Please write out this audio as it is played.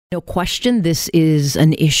No question, this is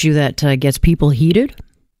an issue that gets people heated.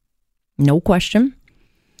 No question.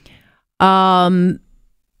 And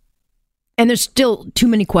there's still too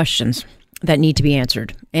many questions that need to be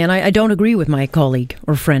answered. And I don't agree with my colleague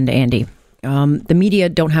or friend, Andy. The media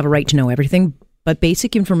don't have a right to know everything, but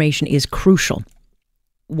basic information is crucial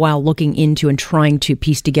while looking into and trying to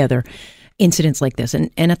piece together incidents like this.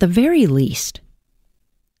 And at the very least,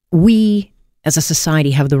 we as a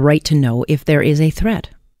society have the right to know if there is a threat,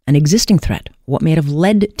 an existing threat, what may have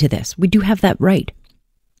led to this. We do have that right.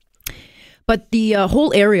 But the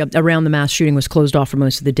whole area around the mass shooting was closed off for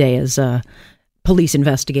most of the day as police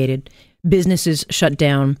investigated, businesses shut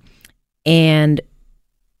down, and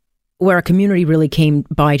where a community really came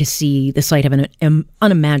by to see the site of an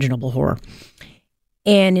unimaginable horror.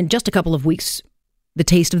 And in just a couple of weeks, the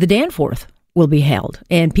Taste of the Danforth will be held,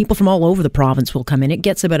 and people from all over the province will come in. It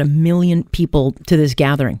gets about 1 million people to this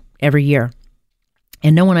gathering every year.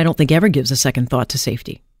 And no one, I don't think, ever gives a second thought to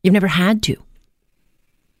safety. You've never had to.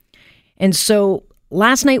 And so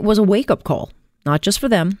last night was a wake-up call, not just for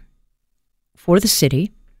them, for the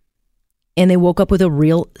city. And they woke up with a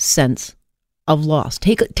real sense of loss.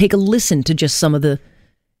 Take a listen to just some of the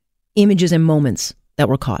images and moments that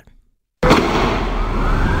were caught.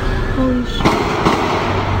 Holy shit.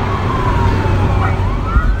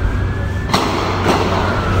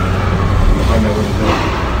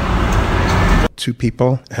 Two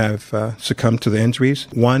people have succumbed to the injuries.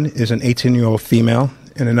 One is an 18-year-old female,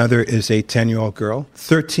 and another is a 10-year-old girl.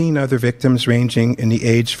 13 other victims ranging in the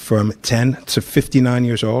age from 10 to 59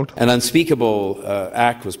 years old. An unspeakable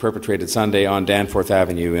act was perpetrated Sunday on Danforth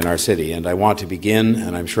Avenue in our city, and I want to begin,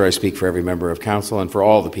 and I'm sure I speak for every member of council and for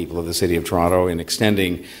all the people of the City of Toronto, in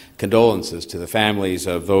extending condolences to the families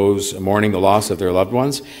of those mourning the loss of their loved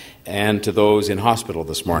ones and to those in hospital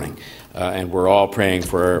this morning. And we're all praying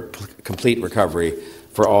for complete recovery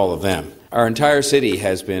for all of them. Our entire city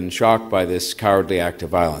has been shocked by this cowardly act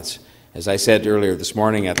of violence. As I said earlier this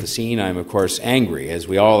morning at the scene, I'm of course angry, as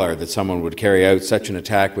we all are, that someone would carry out such an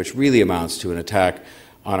attack, which really amounts to an attack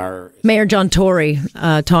on our... Mayor John Tory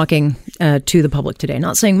talking to the public today.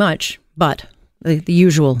 Not saying much, but the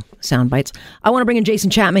usual sound bites. I want to bring in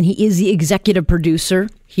Jason Chapman. He is the executive producer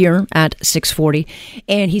here at 640,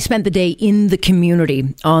 and he spent the day in the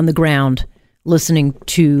community on the ground listening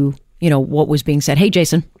to, what was being said. Hey,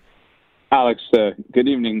 Jason. Alex, good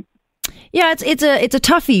evening. Yeah, it's a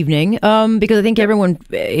tough evening because I think everyone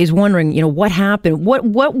is wondering, what happened? What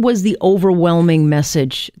was the overwhelming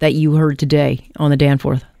message that you heard today on the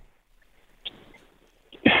Danforth?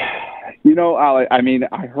 Alex,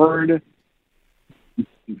 I heard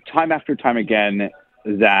time after time again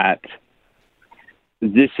that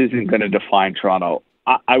this isn't going to define Toronto.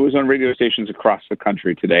 I was on radio stations across the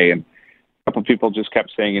country today, and a couple of people just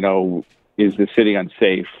kept saying, is the city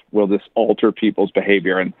unsafe? Will this alter people's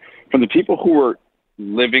behavior? And from the people who were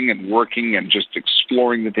living and working and just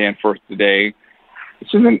exploring the Danforth today,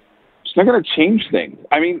 it's not going to change things.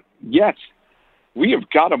 Yes, we have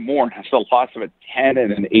got to mourn the loss of a 10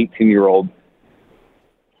 and an 18-year-old.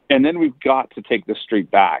 And then we've got to take the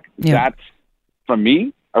street back. Yeah. That's, from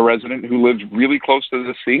me, a resident who lives really close to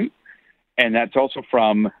the scene. And that's also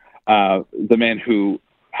from the man who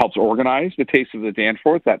helps organize the Taste of the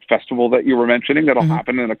Danforth, that festival that you were mentioning that'll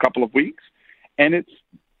happen in a couple of weeks. And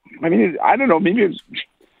I don't know, maybe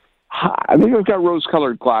I've got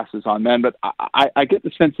rose-colored glasses on, man, but I get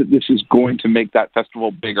the sense that this is going to make that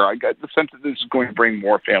festival bigger. I get the sense that this is going to bring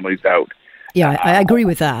more families out. Yeah, I agree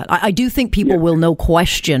with that. I do think people will, no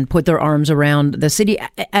question, put their arms around the city,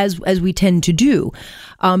 as we tend to do.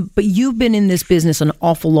 But you've been in this business an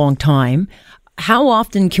awful long time. How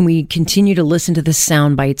often can we continue to listen to the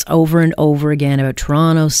sound bites over and over again about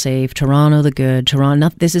Toronto safe, Toronto the good, Toronto?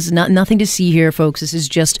 This is nothing to see here, folks. This is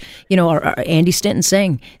just, our Andy Stanton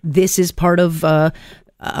saying this is part of a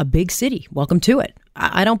big city. Welcome to it.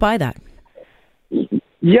 I don't buy that.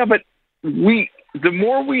 Yeah, but the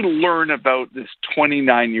more we learn about this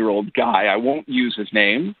 29-year-old guy, I won't use his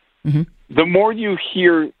name, the more you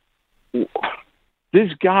hear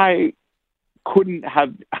this guy couldn't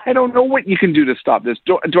have... I don't know what you can do to stop this.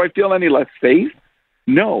 Do I feel any less safe?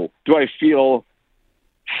 No. Do I feel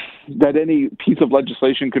that any piece of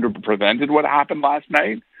legislation could have prevented what happened last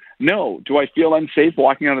night? No. Do I feel unsafe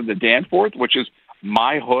walking out of the Danforth, which is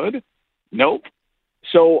my hood? Nope.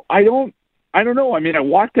 So I don't know. I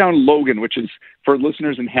walked down Logan, which is, for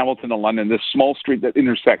listeners in Hamilton and London, this small street that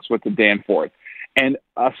intersects with the Danforth. And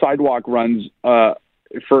a sidewalk runs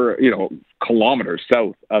for, kilometers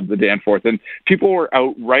south of the Danforth. And people were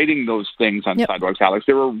out writing those things on sidewalks, Alex.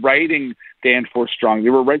 They were writing Danforth strong. They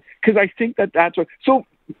were because I think that's what... So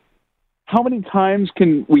how many times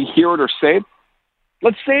can we hear it or say it?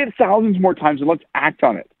 Let's say it thousands more times and let's act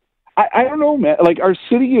on it. I don't know, man. Like, our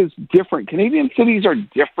city is different. Canadian cities are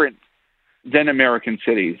different than American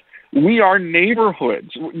cities. We are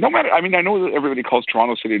neighborhoods. No matter, I mean, I know that everybody calls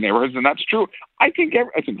Toronto City neighborhoods, and that's true. I think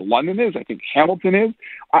London is. I think Hamilton is.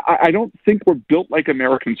 I don't think we're built like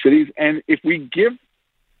American cities. And if we give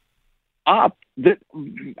up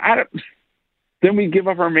that, then we give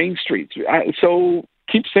up our main streets. So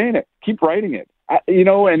keep saying it, keep writing it.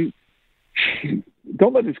 And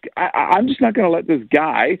don't let this. I'm just not going to let this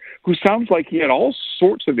guy who sounds like he had all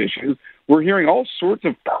sorts of issues. We're hearing all sorts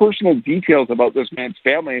of personal details about this man's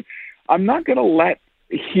family. I'm not going to let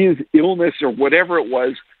his illness or whatever it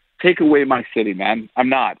was take away my city, man. I'm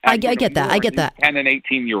not. I get that. 10 and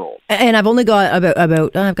 18-year-old. And I've only got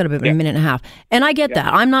about a minute and a half. And I get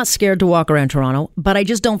that. I'm not scared to walk around Toronto, but I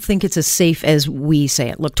just don't think it's as safe as we say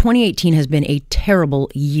it. Look, 2018 has been a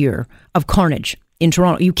terrible year of carnage in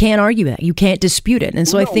Toronto. You can't argue that. You can't dispute it. And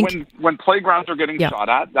so I think when playgrounds are getting shot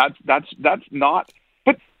at, that's not.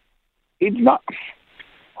 But it's not.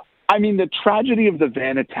 I mean, the tragedy of the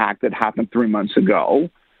van attack that happened 3 months ago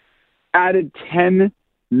added 10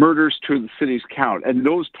 murders to the city's count, and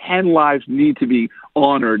those 10 lives need to be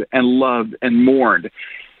honored and loved and mourned.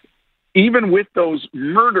 Even with those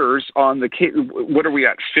murders on the case, what are we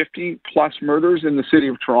at, 50 plus murders in the city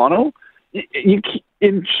of Toronto?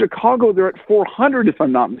 In Chicago, they're at 400, if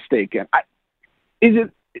I'm not mistaken. Are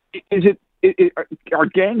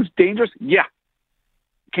gangs dangerous? Yeah.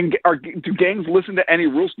 Do gangs listen to any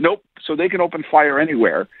rules? Nope. So they can open fire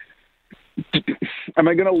anywhere. Am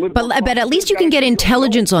I going to live? But at least you can get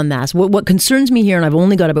intelligence on that. What concerns me here, and I've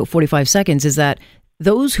only got about 45 seconds, is that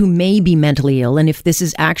those who may be mentally ill, and if this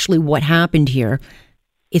is actually what happened here,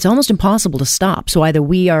 it's almost impossible to stop. So either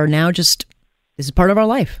we are now this is part of our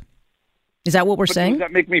life. Is that what we're saying? Does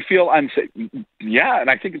that make me feel unsafe? Yeah, and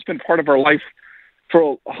I think it's been part of our life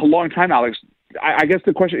for a long time, Alex. I guess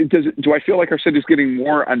the question is, do I feel like our city is getting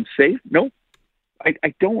more unsafe? No,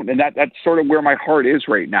 I don't. And that's sort of where my heart is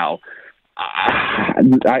right now.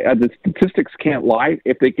 The statistics can't lie.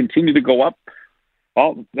 If they continue to go up,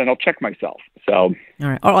 then I'll check myself. So, all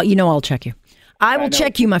right. I'll check you. I will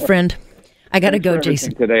check you, my friend. I got to go,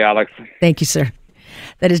 Jason. Today, Alex. Thank you, sir.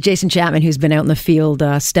 That is Jason Chapman, who's been out in the field,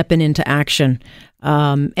 stepping into action.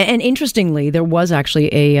 And interestingly, there was actually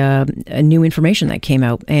a new information that came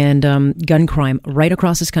out, and gun crime right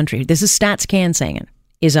across this country. This is StatsCan saying it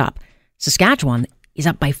is up. Saskatchewan is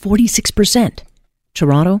up by 46%.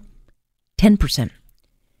 Toronto, 10%.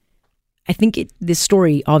 I think this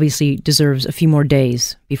story obviously deserves a few more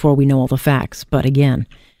days before we know all the facts. But again,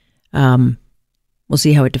 we'll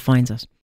see how it defines us.